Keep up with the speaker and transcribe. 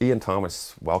Ian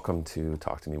Thomas, welcome to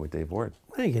Talk to Me with Dave Ward.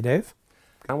 Thank you, Dave.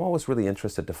 I'm always really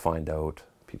interested to find out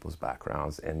people's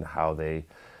backgrounds and how they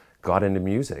got into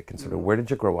music and sort of where did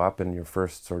you grow up and your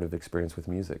first sort of experience with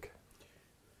music?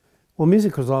 Well,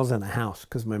 music was always in the house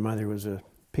because my mother was a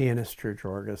pianist, church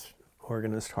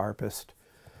organist, harpist,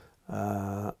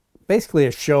 basically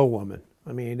a show woman.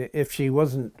 I mean, if she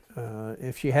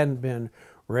hadn't been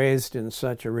raised in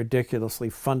such a ridiculously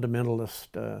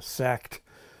fundamentalist sect,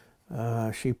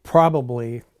 she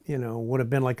probably, would have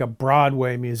been like a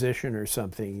Broadway musician or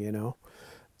something,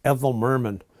 Ethel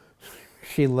Merman.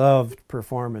 She loved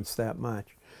performance that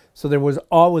much. So there was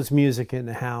always music in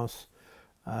the house.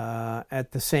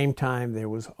 At the same time, there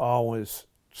was always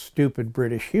stupid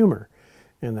British humor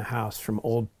in the house, from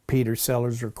old Peter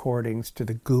Sellers recordings to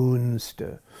the Goons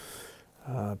to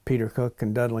Peter Cook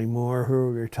and Dudley Moore,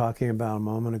 who we were talking about a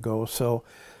moment ago. So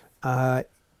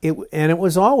it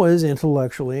was always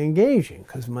intellectually engaging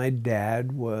because my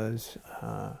dad was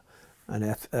a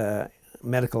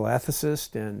medical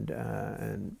ethicist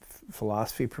and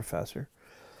philosophy professor.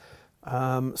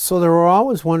 So there were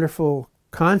always wonderful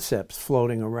concepts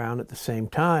floating around at the same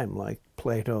time, like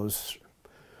Plato's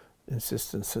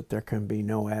insistence that there can be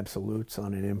no absolutes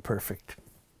on an imperfect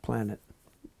planet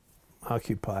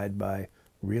occupied by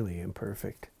really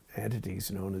imperfect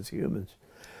entities known as humans.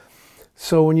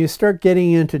 So when you start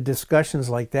getting into discussions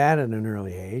like that at an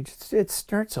early age, it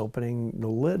starts opening the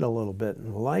lid a little bit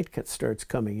and the light starts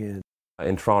coming in.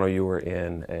 In Toronto, you were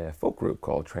in a folk group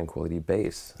called Tranquility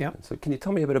Bass. Yep. So can you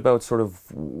tell me a bit about sort of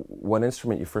what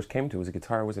instrument you first came to? Was it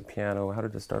guitar? Was it piano? How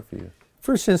did it start for you?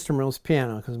 First instrument was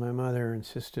piano because my mother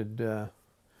insisted that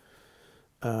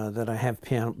I have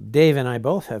piano. Dave and I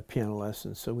both have piano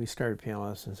lessons, so we started piano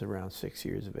lessons around 6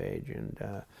 years of age.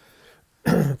 And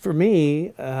for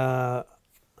me, at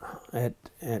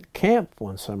camp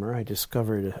one summer, I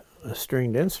discovered a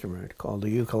stringed instrument called the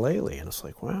ukulele, and it's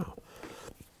like, wow.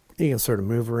 You can sort of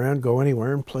move around, go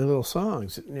anywhere, and play little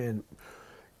songs. And,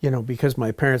 because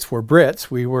my parents were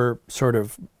Brits, we were sort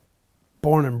of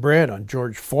born and bred on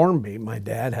George Formby. My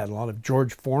dad had a lot of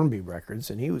George Formby records,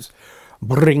 and he was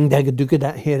he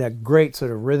had a great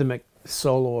sort of rhythmic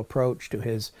solo approach to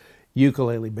his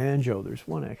ukulele banjo. There's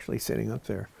one actually sitting up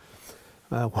there.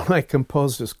 When I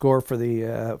composed a score for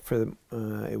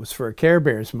it was for a Care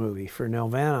Bears movie for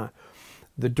Nelvana,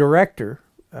 the director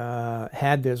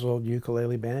had this old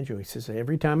ukulele banjo. He says,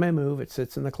 every time I move, it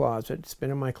sits in the closet. It's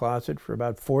been in my closet for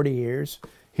about 40 years.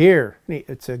 Here,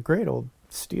 it's a great old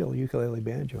steel ukulele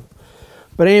banjo.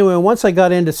 But anyway, once I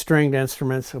got into stringed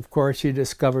instruments, of course, you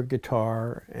discovered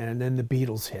guitar, and then the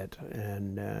Beatles hit.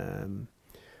 And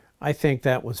I think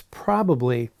that was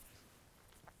probably,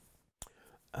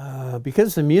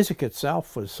 because the music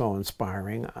itself was so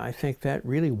inspiring, I think that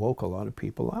really woke a lot of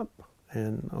people up.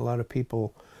 And a lot of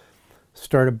people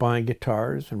started buying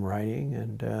guitars and writing,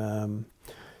 and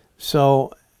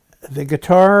so the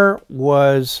guitar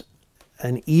was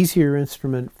an easier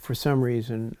instrument for some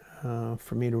reason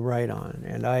for me to write on.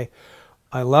 And I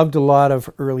loved a lot of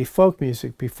early folk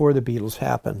music before the Beatles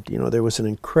happened. There was an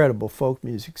incredible folk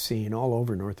music scene all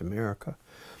over North America,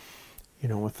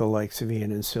 with the likes of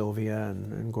Ian and Sylvia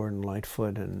and Gordon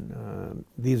Lightfoot, and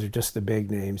these are just the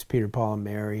big names, Peter, Paul, and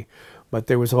Mary. But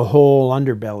there was a whole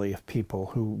underbelly of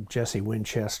people Jesse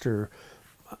Winchester,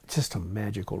 just a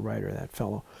magical writer, that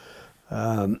fellow.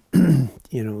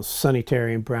 Sonny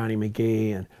Terry and Brownie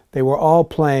McGee, and they were all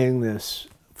playing this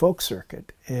folk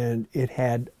circuit, and it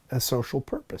had a social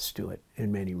purpose to it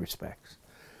in many respects.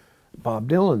 Bob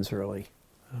Dylan's early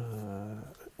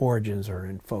origins are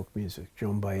in folk music,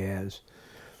 Joan Baez.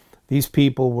 These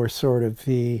people were sort of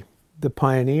the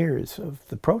pioneers of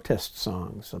the protest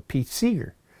songs of Pete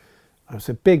Seeger. I was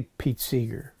a big Pete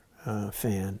Seeger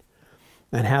fan,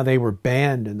 and how they were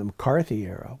banned in the McCarthy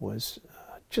era was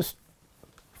just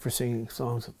for singing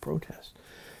songs of protest.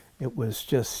 It was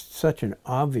just such an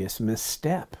obvious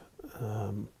misstep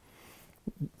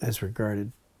as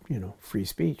regarded, free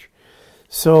speech.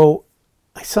 So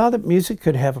I saw that music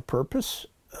could have a purpose,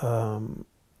 and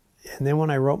then when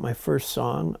I wrote my first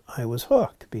song, I was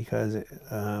hooked because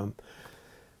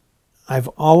I've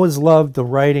always loved the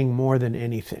writing more than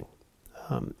anything.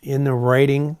 In the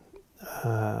writing,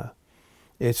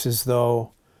 it's as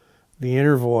though the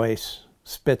inner voice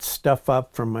spits stuff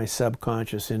up from my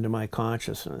subconscious into my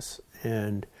consciousness,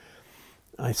 and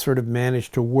I sort of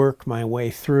managed to work my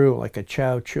way through, like a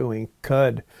chow chewing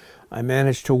cud. I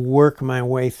managed to work my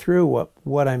way through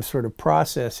what I'm sort of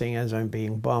processing as I'm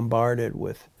being bombarded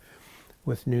with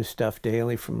new stuff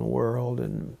daily from the world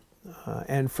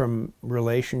and from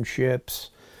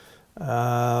relationships.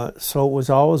 So it was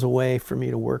always a way for me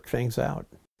to work things out.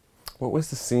 What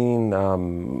was the scene?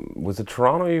 Was it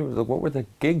Toronto? What were the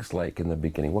gigs like in the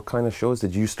beginning? What kind of shows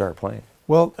did you start playing?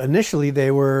 Well, initially they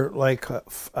were like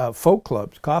folk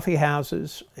clubs, coffee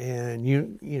houses, and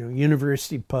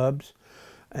university pubs.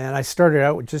 And I started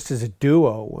out just as a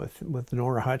duo with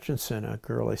Nora Hutchinson, a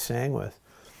girl I sang with.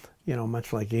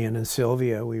 Much like Ian and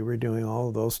Sylvia, we were doing all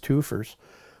of those twofers.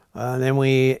 And then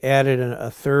we added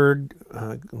a third.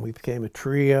 We became a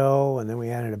trio, and then we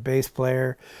added a bass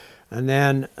player. And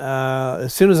then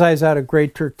as soon as I was out of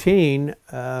grade 13,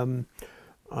 I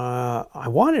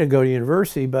wanted to go to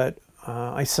university, but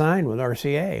I signed with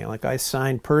RCA. Like, I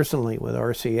signed personally with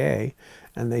RCA,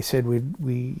 and they said,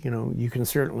 you can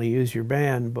certainly use your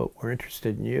band, but we're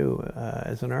interested in you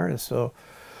as an artist. So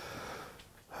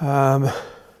I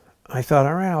thought,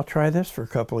 all right, I'll try this for a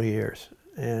couple of years.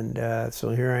 And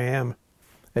so here I am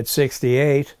at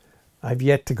 68. I've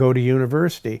yet to go to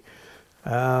university.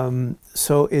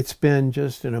 So it's been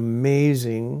just an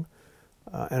amazing,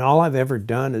 and all I've ever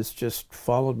done is just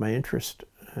followed my interest.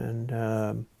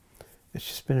 And it's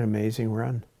just been an amazing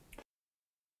run.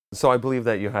 So I believe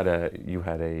that you had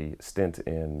a stint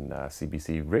in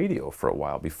CBC radio for a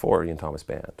while before Ian Thomas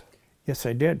Band. Yes,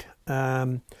 I did.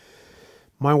 My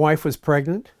wife was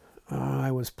pregnant.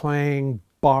 I was playing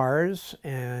bars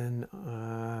and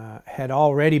had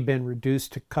already been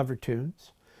reduced to cover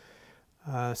tunes.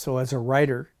 So as a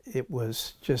writer, it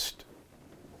was just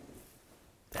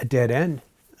a dead end.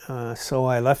 So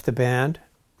I left the band,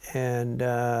 and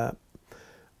I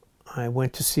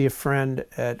went to see a friend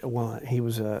he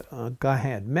was a guy I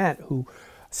had met who,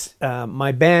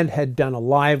 my band had done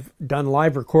live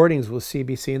recordings with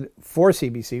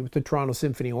CBC with the Toronto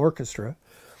Symphony Orchestra.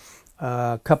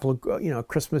 A couple of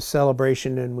Christmas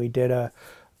celebration, and we did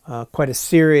quite a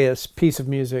serious piece of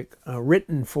music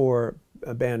written for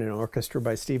a band and orchestra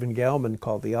by Stephen Gelman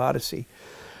called The Odyssey.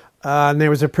 And there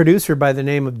was a producer by the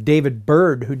name of David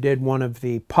Bird who did one of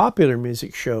the popular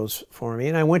music shows for me,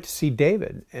 and I went to see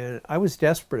David, and I was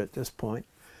desperate at this point.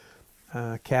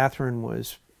 Catherine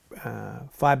was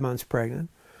 5 months pregnant,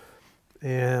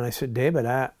 and I said, David,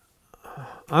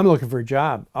 I'm looking for a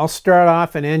job. I'll start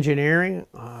off in engineering,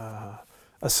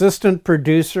 assistant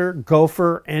producer,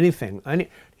 gopher, anything. He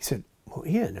said, well,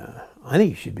 Ian, I think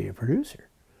you should be a producer.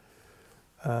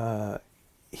 I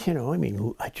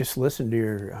just listened to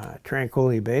your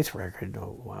Tranquility Bass record a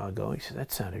while ago. He said,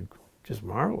 that sounded just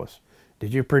marvelous.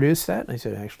 Did you produce that? And I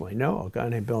said, actually, no. A guy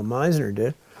named Bill Meisner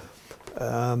did.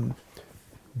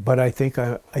 But I think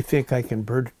I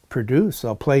can produce.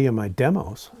 I'll play you my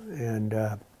demos. And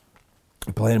I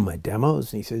played him my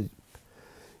demos, and he said,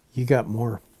 you got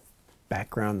more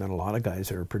background than a lot of guys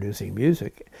that are producing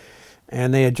music.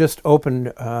 And they had just opened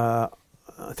a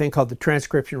thing called the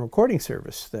Transcription Recording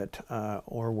Service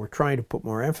or were trying to put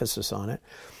more emphasis on it.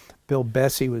 Bill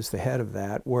Bessie was the head of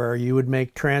that, where you would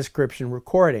make transcription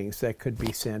recordings that could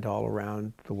be sent all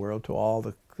around the world to all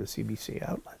the CBC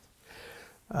outlets.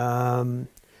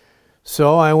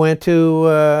 So I went to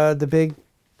the big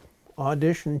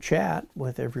audition chat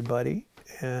with everybody,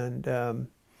 and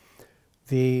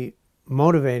the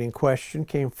motivating question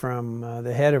came from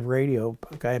the head of radio,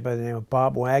 a guy by the name of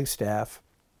Bob Wagstaff,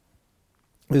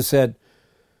 who said,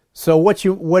 so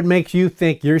what makes you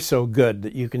think you're so good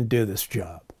that you can do this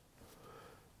job?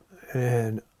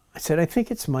 And I said, I think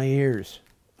it's my ears.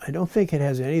 I don't think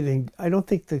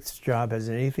this job has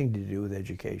anything to do with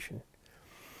education.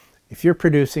 If you're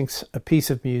producing a piece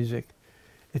of music,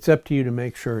 it's up to you to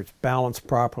make sure it's balanced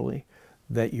properly,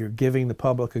 that you're giving the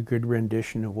public a good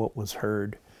rendition of what was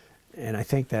heard. And I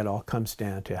think that all comes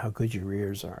down to how good your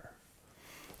ears are.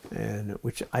 And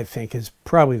which I think is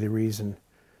probably the reason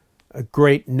a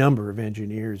great number of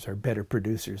engineers are better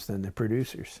producers than the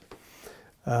producers.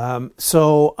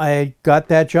 So I got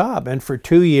that job, and for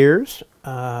 2 years,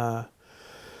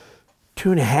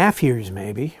 2.5 years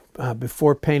maybe,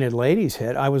 before Painted Ladies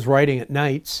hit, I was writing at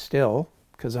night still,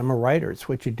 because I'm a writer. It's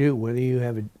what you do, whether you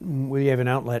have an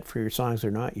outlet for your songs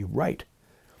or not, you write.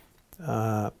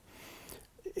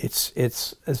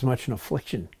 It's as much an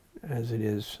affliction as it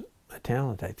is a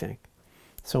talent, I think.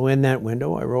 So in that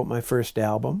window, I wrote my first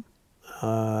album.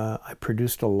 I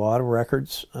produced a lot of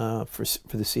records for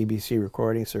the CBC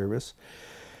Recording Service.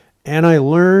 And I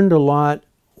learned a lot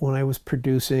when I was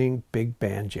producing big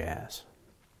band jazz.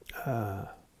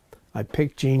 I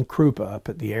picked Gene Krupa up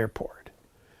at the airport.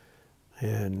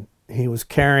 And he was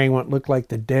carrying what looked like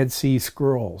the Dead Sea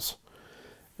Scrolls.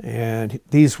 And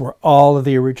these were all of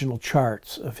the original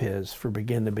charts of his for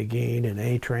Begin to Begin and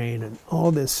A-Train and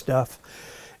all this stuff.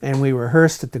 And we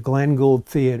rehearsed at the Glenn Gould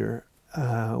Theatre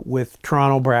with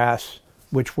Toronto Brass,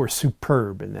 which were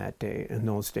superb in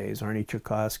those days. Arnie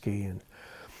Tchaikovsky and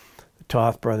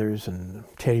Toth brothers and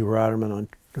Teddy Rotterman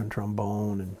on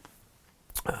trombone, and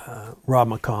Rob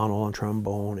McConnell on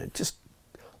trombone, and just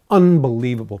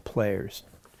unbelievable players.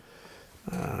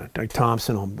 Doug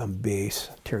Thompson on bass,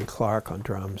 Terry Clark on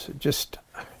drums.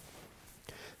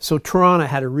 So Toronto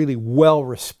had a really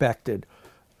well-respected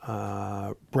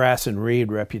brass and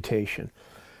reed reputation.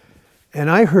 And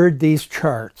I heard these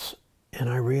charts, and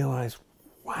I realized,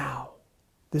 wow,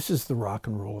 this is the rock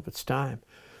and roll of its time.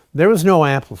 There was no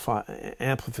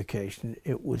amplification.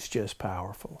 It was just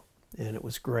powerful, and it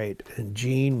was great. And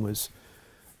Gene was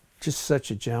just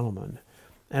such a gentleman.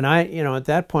 And at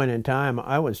that point in time,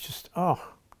 I was just,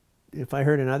 if I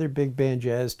heard another big band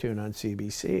jazz tune on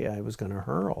CBC, I was going to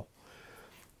hurl.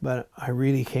 But I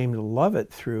really came to love it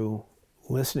through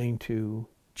listening to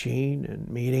Gene and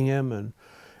meeting him, and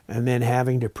then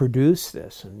having to produce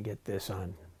this and get this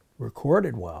on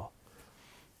recorded well.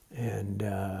 And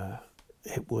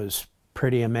it was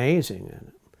pretty amazing.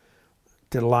 And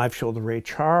did a live show with Ray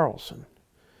Charles, and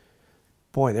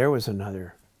boy, there was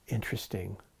another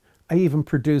interesting. I even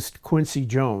produced Quincy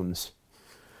Jones.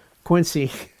 Quincy,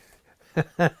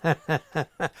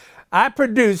 I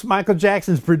produced Michael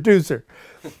Jackson's producer.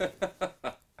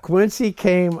 Quincy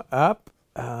came up,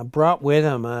 brought with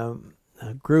him a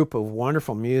group of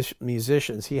wonderful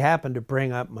musicians. He happened to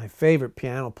bring up my favorite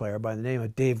piano player by the name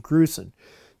of Dave Grusin.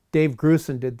 Dave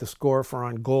Grusin did the score for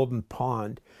On Golden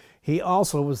Pond. He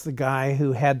also was the guy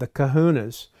who had the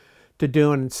kahunas to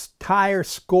do an entire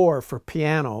score for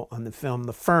piano on the film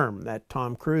The Firm, that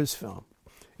Tom Cruise film.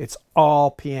 It's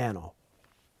all piano.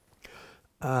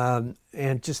 And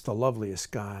just the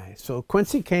loveliest guy. So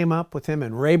Quincy came up with him,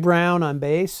 and Ray Brown on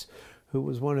bass, who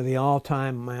was one of the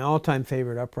my all-time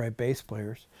favorite upright bass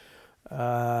players.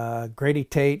 Grady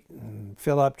Tate and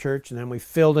Phil Upchurch, and then we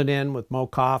filled it in with Mo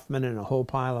Kaufman and a whole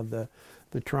pile of the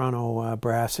Toronto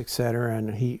brass, etc.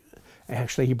 And he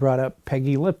brought up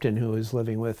Peggy Lipton, who was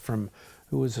living with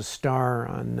who was a star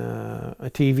on a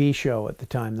TV show at the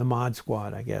time, the Mod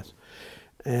Squad, I guess.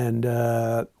 And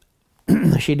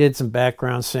she did some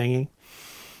background singing.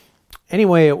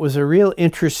 Anyway, it was a real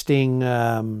interesting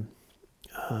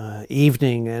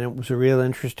evening, and it was a real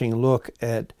interesting look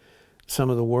at some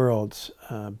of the world's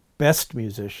best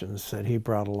musicians that he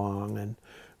brought along. And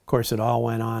of course, it all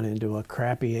went on into a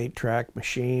crappy 8-track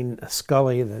machine, a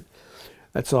Scully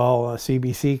that's all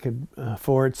CBC could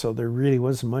afford, so there really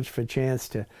wasn't much of a chance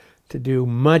to do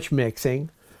much mixing.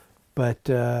 But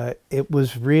it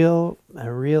was a real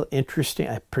interesting.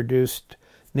 I produced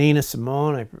Nina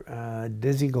Simone,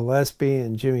 Dizzy Gillespie,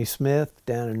 and Jimmy Smith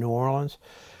down in New Orleans.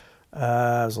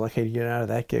 I was lucky to get out of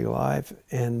that gig alive.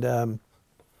 And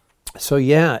so,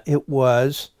 yeah, it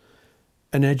was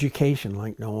an education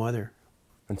like no other.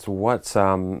 And so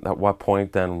at what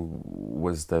point then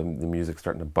was the music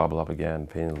starting to bubble up again,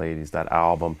 Painted Ladies, that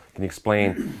album? Can you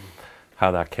explain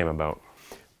how that came about?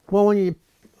 Well, I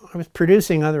was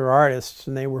producing other artists,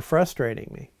 and they were frustrating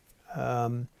me.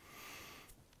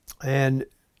 And,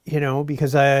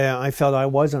 because I felt I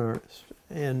was an artist.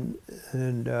 And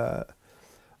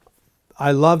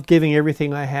I loved giving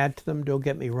everything I had to them, don't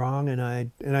get me wrong, and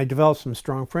I developed some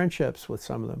strong friendships with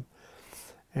some of them.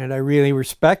 And I really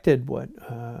respected what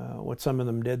some of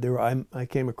them did. I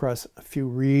came across a few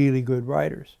really good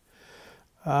writers.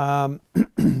 So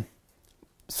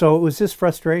it was this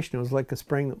frustration. It was like a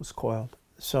spring that was coiled.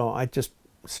 So I just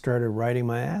started writing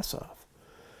my ass off.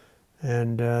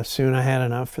 And soon I had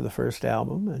enough for the first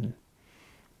album. And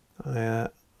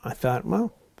I thought,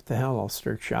 well, what the hell, I'll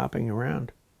start shopping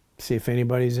around, see if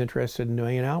anybody's interested in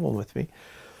doing an album with me.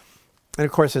 And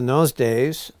of course, in those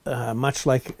days, much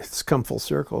like it's come full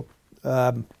circle,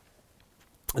 the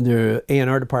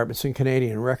A&R departments in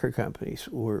Canadian record companies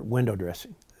were window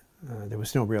dressing. There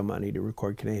was no real money to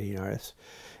record Canadian artists.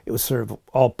 It was sort of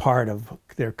all part of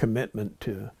their commitment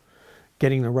to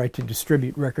getting the right to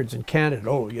distribute records in Canada.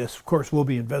 Oh, yes, of course, we'll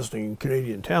be investing in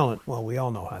Canadian talent. Well, we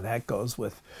all know how that goes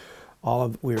with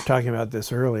we were talking about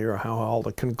this earlier, how all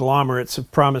the conglomerates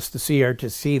have promised the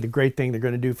CRTC the great thing they're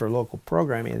going to do for local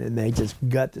programming, and they just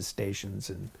gut the stations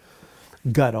and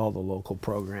gut all the local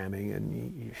programming,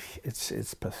 and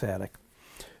it's pathetic.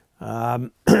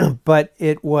 But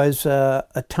it was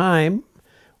a time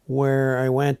where I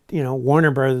went, Warner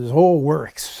Brothers, we're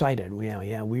excited.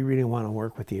 Yeah, we really want to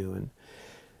work with you.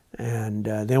 And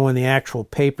then when the actual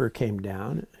paper came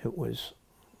down,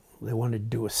 they wanted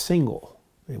to do a single.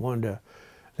 They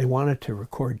wanted to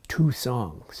record 2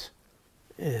 songs.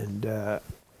 And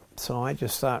so I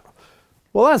just thought,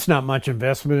 well, that's not much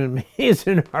investment in me as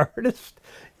an artist.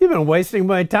 You've been wasting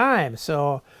my time.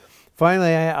 So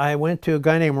finally, I went to a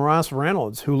guy named Ross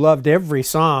Reynolds who loved every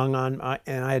song and I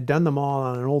had done them all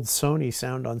on an old Sony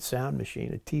Sound on Sound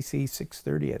machine, a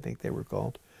TC630, I think they were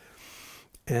called.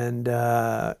 And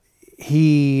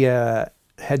he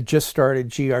had just started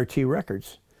GRT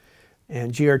Records,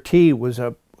 and GRT was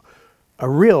a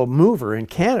real mover in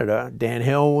Canada. Dan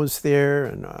Hill was there,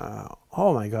 and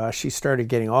oh my gosh, he started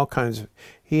getting all kinds of.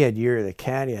 He had Year of the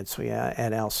Cat, he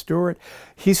had Al Stewart.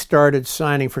 He started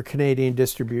signing for Canadian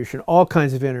distribution, all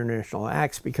kinds of international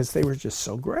acts because they were just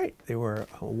so great. They were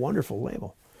a wonderful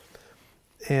label.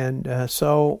 And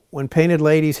so when Painted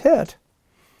Ladies hit,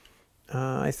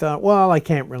 I thought, well, I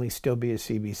can't really still be a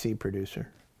CBC producer.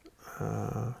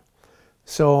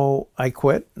 So I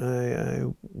quit. I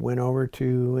went over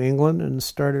to England and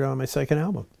started on my second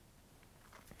album.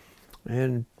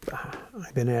 And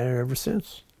I've been at it ever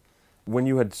since. When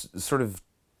you had sort of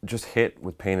just hit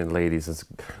with Painted Ladies,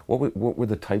 what were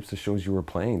the types of shows you were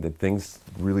playing? Did things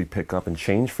really pick up and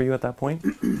change for you at that point?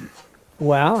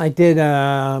 Well, I did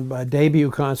a debut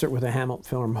concert with the Hamilton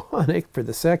Philharmonic for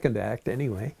the second act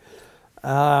anyway.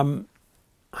 I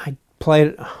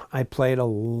played a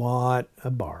lot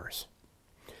of bars,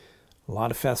 a lot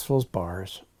of festivals,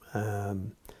 bars.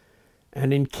 And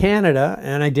in Canada,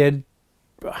 and I did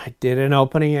an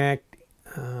opening act,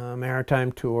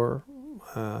 Maritime Tour,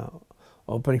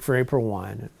 opening for April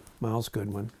Wine, Miles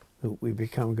Goodwin, who we've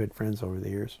become good friends over the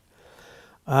years.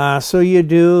 So you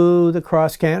do the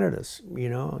cross Canadas,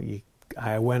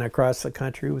 I went across the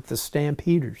country with the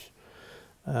Stampeders.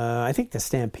 I think the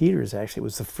Stampeders actually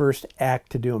was the first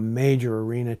act to do a major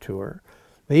arena tour.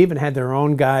 They even had their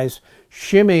own guys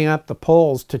shimmying up the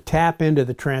poles to tap into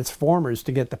the transformers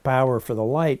to get the power for the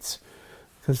lights,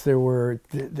 because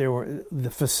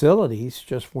the facilities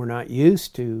just were not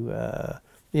used to,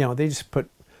 they just put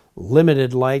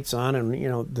limited lights on,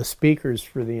 and the speakers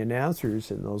for the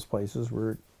announcers in those places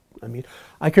were,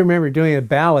 I can remember doing a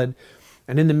ballad,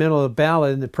 and in the middle of the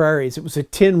ballad in the prairies, it was a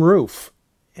tin roof,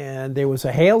 and there was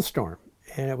a hailstorm,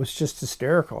 and it was just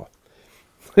hysterical,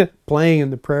 playing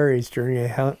in the prairies during a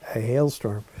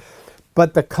hailstorm.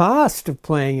 But the cost of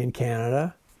playing in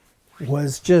Canada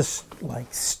was just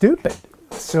like stupid,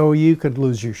 so you could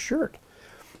lose your shirt.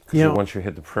 Once you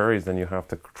hit the prairies, then you have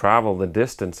to travel the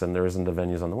distance, and there isn't the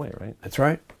venues on the way, right? That's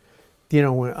right.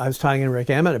 When I was talking to Rick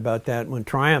Emmett about that, when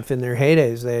Triumph in their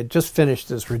heydays, they had just finished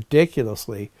this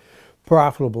ridiculously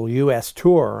profitable U.S.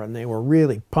 tour, and they were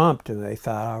really pumped, and they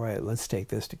thought, all right, let's take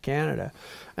this to Canada.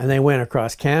 And they went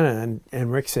across Canada,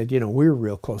 and Rick said, we were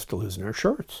real close to losing our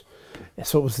shirts. And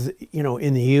so it was,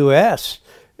 in the U.S.,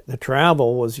 the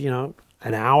travel was,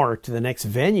 an hour to the next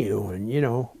venue, and,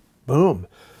 boom,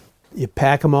 you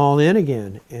pack them all in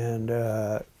again. And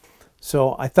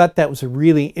so I thought that was a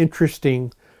really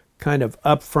interesting kind of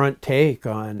upfront take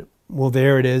on, well,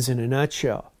 there it is in a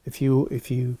nutshell. If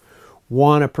you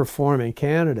want to perform in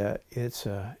Canada, it's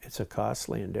a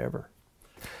costly endeavor.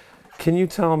 Can you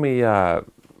tell me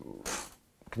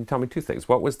two things?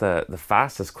 What was the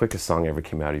fastest, quickest song ever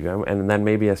came out of you? And then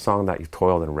maybe a song that you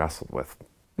toiled and wrestled with.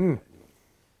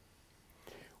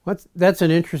 That's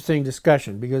an interesting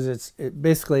discussion, because it's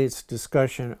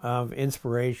discussion of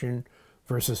inspiration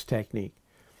versus technique,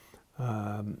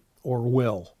 or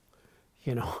will.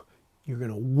 You're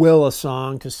going to will a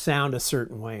song to sound a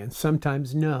certain way, and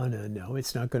sometimes no,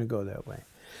 it's not going to go that way.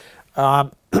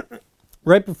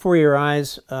 Right Before Your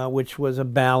Eyes, which was a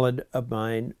ballad of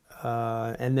mine,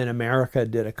 and then America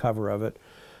did a cover of it.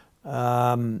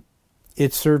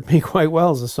 It served me quite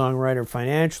well as a songwriter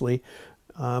financially.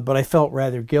 But I felt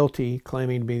rather guilty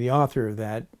claiming to be the author of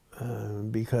that,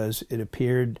 because it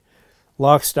appeared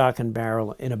lock, stock, and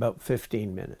barrel in about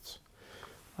 15 minutes.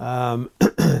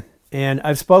 And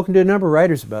I've spoken to a number of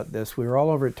writers about this. We were all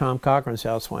over at Tom Cochran's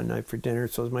house one night for dinner.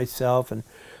 So it was myself and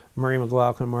Murray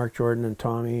McLaughlin, Mark Jordan, and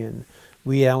Tommy, and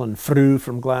Wee Ellen Frew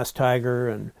from Glass Tiger,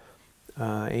 and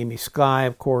Amy Skye,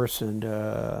 of course, and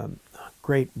a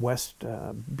great West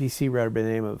BC writer by the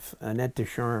name of Annette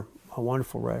Deschamps, a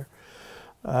wonderful writer.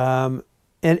 And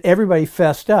everybody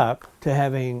fessed up to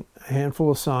having a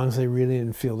handful of songs they really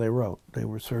didn't feel they wrote. They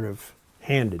were sort of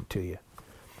handed to you.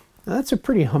 Now, that's a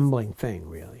pretty humbling thing,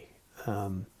 really.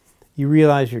 You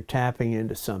realize you're tapping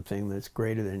into something that's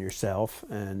greater than yourself,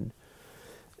 and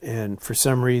for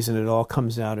some reason it all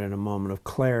comes out in a moment of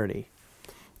clarity.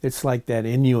 It's like that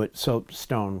Inuit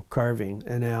soapstone carving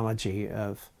analogy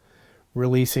of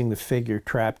releasing the figure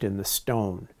trapped in the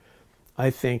stone. I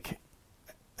think,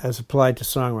 as applied to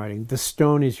songwriting, the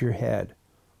stone is your head.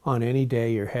 On any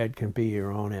day, your head can be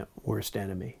your own worst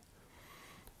enemy.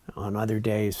 On other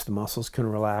days, the muscles can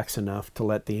relax enough to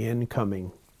let the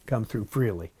incoming come through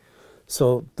freely.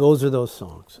 So those are those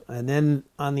songs. And then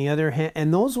on the other hand,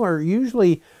 and those were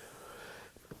usually,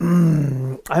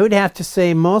 I would have to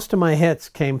say most of my hits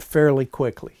came fairly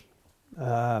quickly.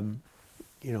 Pilot,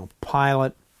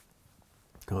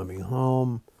 Coming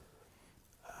Home.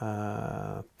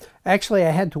 Actually, I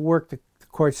had to work the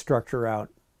chord structure out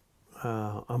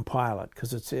on Pilot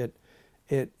because it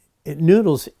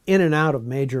noodles in and out of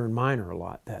major and minor a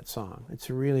lot, that song. It's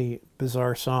a really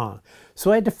bizarre song.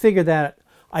 So I had to figure that.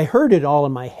 I heard it all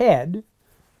in my head,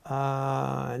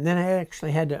 and then I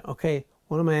actually had to, okay,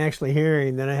 what am I actually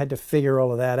hearing? Then I had to figure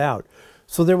all of that out.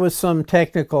 So there was some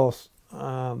technical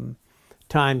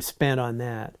time spent on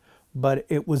that. But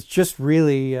it was just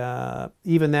really,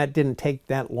 even that didn't take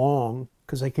that long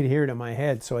because I could hear it in my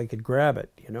head, so I could grab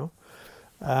it,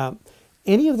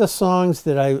 Any of the songs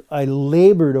that I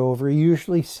labored over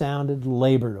usually sounded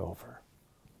labored over.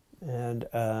 And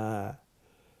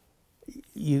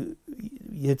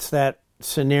it's that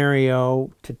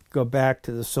scenario, to go back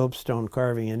to the soapstone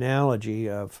carving analogy,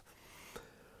 of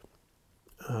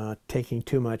taking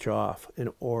too much off,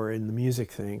 or in the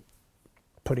music thing,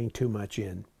 putting too much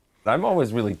in. I'm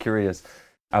always really curious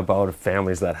about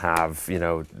families that have,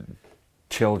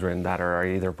 children that are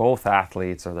either both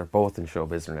athletes or they're both in show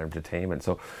business and entertainment.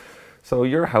 So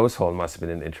your household must have been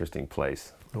an interesting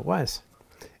place. It was.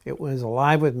 It was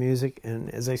alive with music,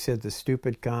 and as I said, the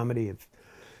stupid comedy of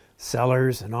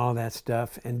Sellers and all that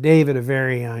stuff. And Dave, at a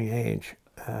very young age,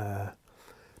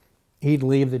 he'd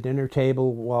leave the dinner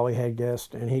table while we had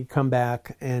guests, and he'd come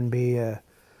back and be a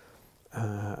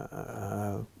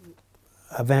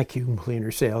vacuum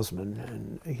cleaner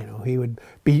salesman, and he would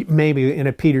be maybe in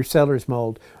a Peter Sellers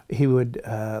mold. He would,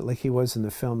 like he was in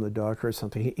the film The Doctor or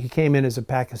something. He came in as a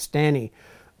Pakistani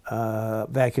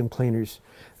vacuum cleaners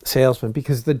salesman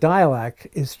because the dialect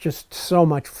is just so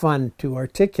much fun to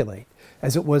articulate,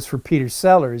 as it was for Peter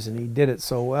Sellers, and he did it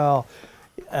so well.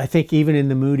 I think even in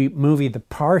the movie The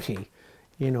Party,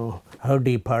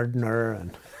 howdy partner,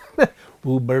 and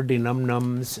woo birdie num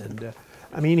nums, and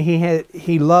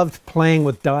he loved playing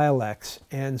with dialects,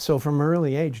 and so from an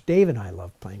early age, Dave and I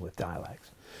loved playing with dialects.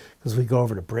 Because we'd go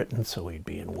over to Britain, so we'd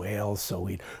be in Wales, so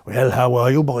well, how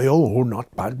are you, boy? Oh, not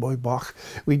bad, boy, Bach.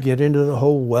 We'd get into the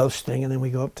whole Welsh thing, and then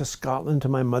we go up to Scotland to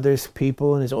my mother's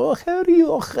people, and it's, oh, how do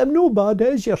you, oh, I'm no bad,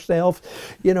 how's yourself?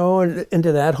 And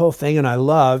into that whole thing, and I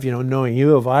love, knowing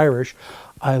you of Irish,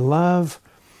 I love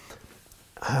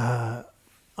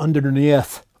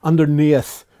underneath.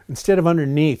 Instead of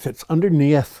underneath, it's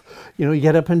underneath. You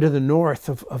get up into the north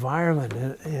of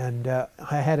Ireland, and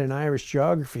I had an Irish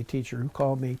geography teacher who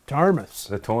called me Tarmus.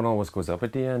 The tone always goes up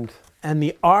at the end. And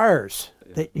the R's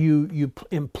that you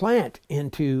implant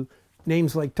into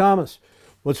names like Thomas.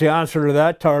 What's the answer to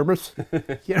that, Tarmus?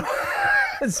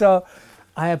 So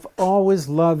I have always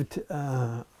loved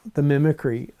the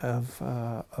mimicry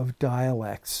of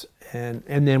dialects, and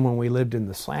then when we lived in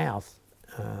the South.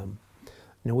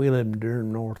 We lived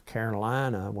in North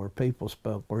Carolina, where people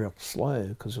spoke real slow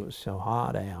because it was so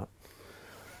hot out.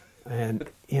 And,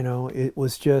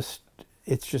 it's just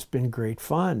been great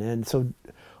fun. And so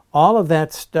all of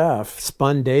that stuff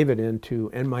spun David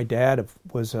into, and my dad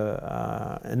was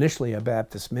initially a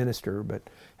Baptist minister, but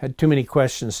had too many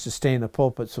questions to stay in the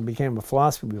pulpit, so became a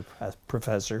philosophy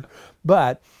professor.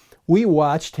 But we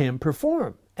watched him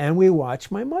perform, and we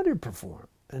watched my mother perform.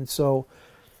 And so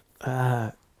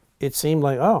it seemed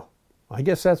like, oh, I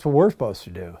guess that's what we're supposed to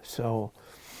do. So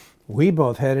we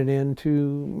both headed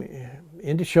into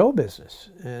show business.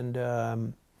 And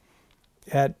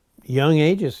at young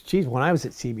ages, when I was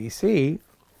at CBC,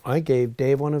 I gave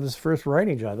Dave one of his first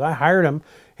writing jobs. I hired him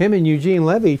and Eugene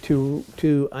Levy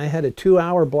I had a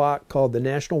 2-hour block called the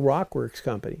National Rockworks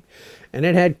Company. And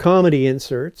it had comedy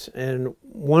inserts, and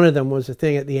one of them was a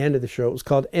thing at the end of the show. It was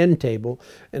called End Table,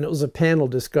 and it was a panel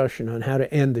discussion on how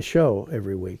to end the show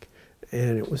every week.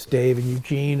 And it was Dave and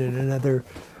Eugene and another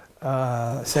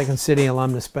Second City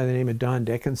alumnus by the name of Don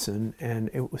Dickinson, and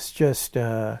it was just,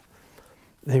 they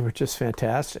were just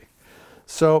fantastic.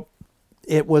 So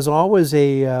it was always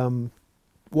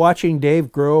watching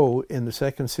Dave grow in the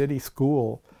Second City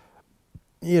school,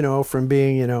 from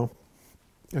being,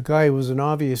 a guy who was an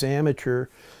obvious amateur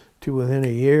to within a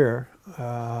year,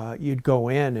 you'd go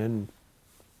in, and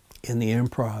in the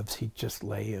improvs, he'd just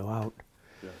lay you out.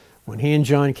 Yeah. When he and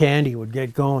John Candy would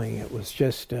get going, it was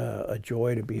just a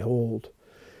joy to behold.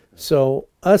 So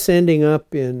us ending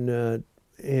up in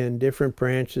different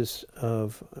branches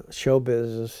of show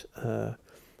business,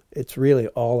 it's really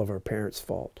all of our parents'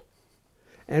 fault.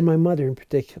 And my mother in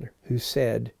particular, who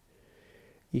said,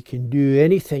 you can do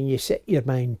anything you set your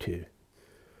mind to.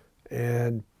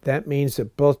 And that means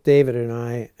that both David and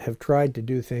I have tried to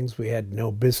do things we had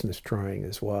no business trying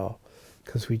as well,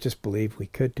 because we just believed we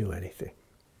could do anything.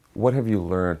 What have you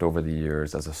learned over the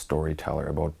years as a storyteller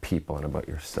about people and about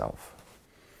yourself?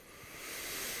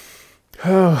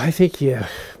 Oh, I think, yeah,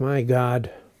 my God.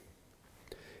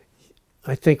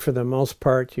 I think for the most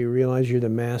part you realize you're the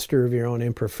master of your own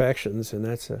imperfections, and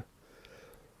that's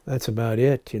about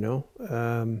it, you know.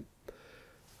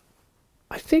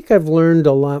 I think I've learned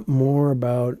a lot more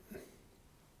about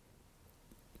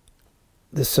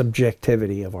the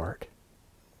subjectivity of art,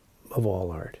 of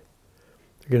all art.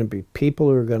 There are going to be people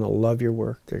who are going to love your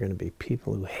work. There are going to be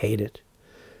people who hate it.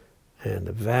 And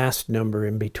a vast number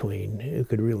in between who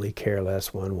could really care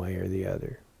less one way or the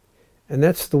other. And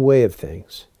that's the way of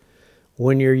things.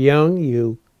 When you're young,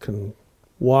 you can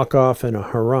walk off in a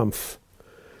harumph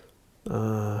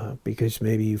because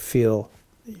maybe you feel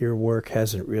your work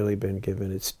hasn't really been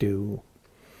given its due.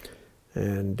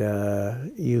 And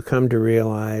you come to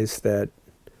realize that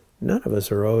none of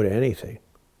us are owed anything.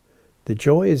 The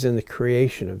joy is in the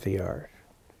creation of the art.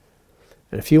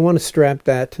 And if you want to strap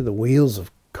that to the wheels of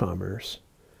commerce,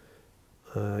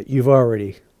 you've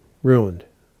already ruined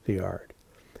the art.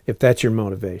 If that's your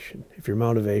motivation, if your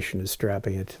motivation is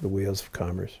strapping it to the wheels of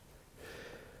commerce.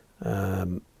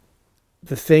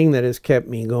 The thing that has kept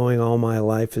me going all my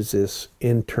life is this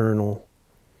internal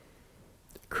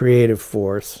creative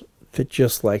force that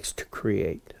just likes to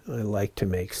create. I like to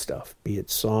make stuff, be it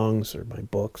songs or my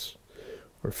books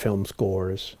or film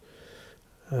scores.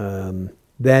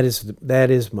 That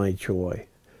is my joy.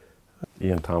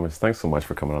 Ian Thomas, thanks so much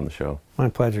for coming on the show. My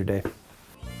pleasure, Dave.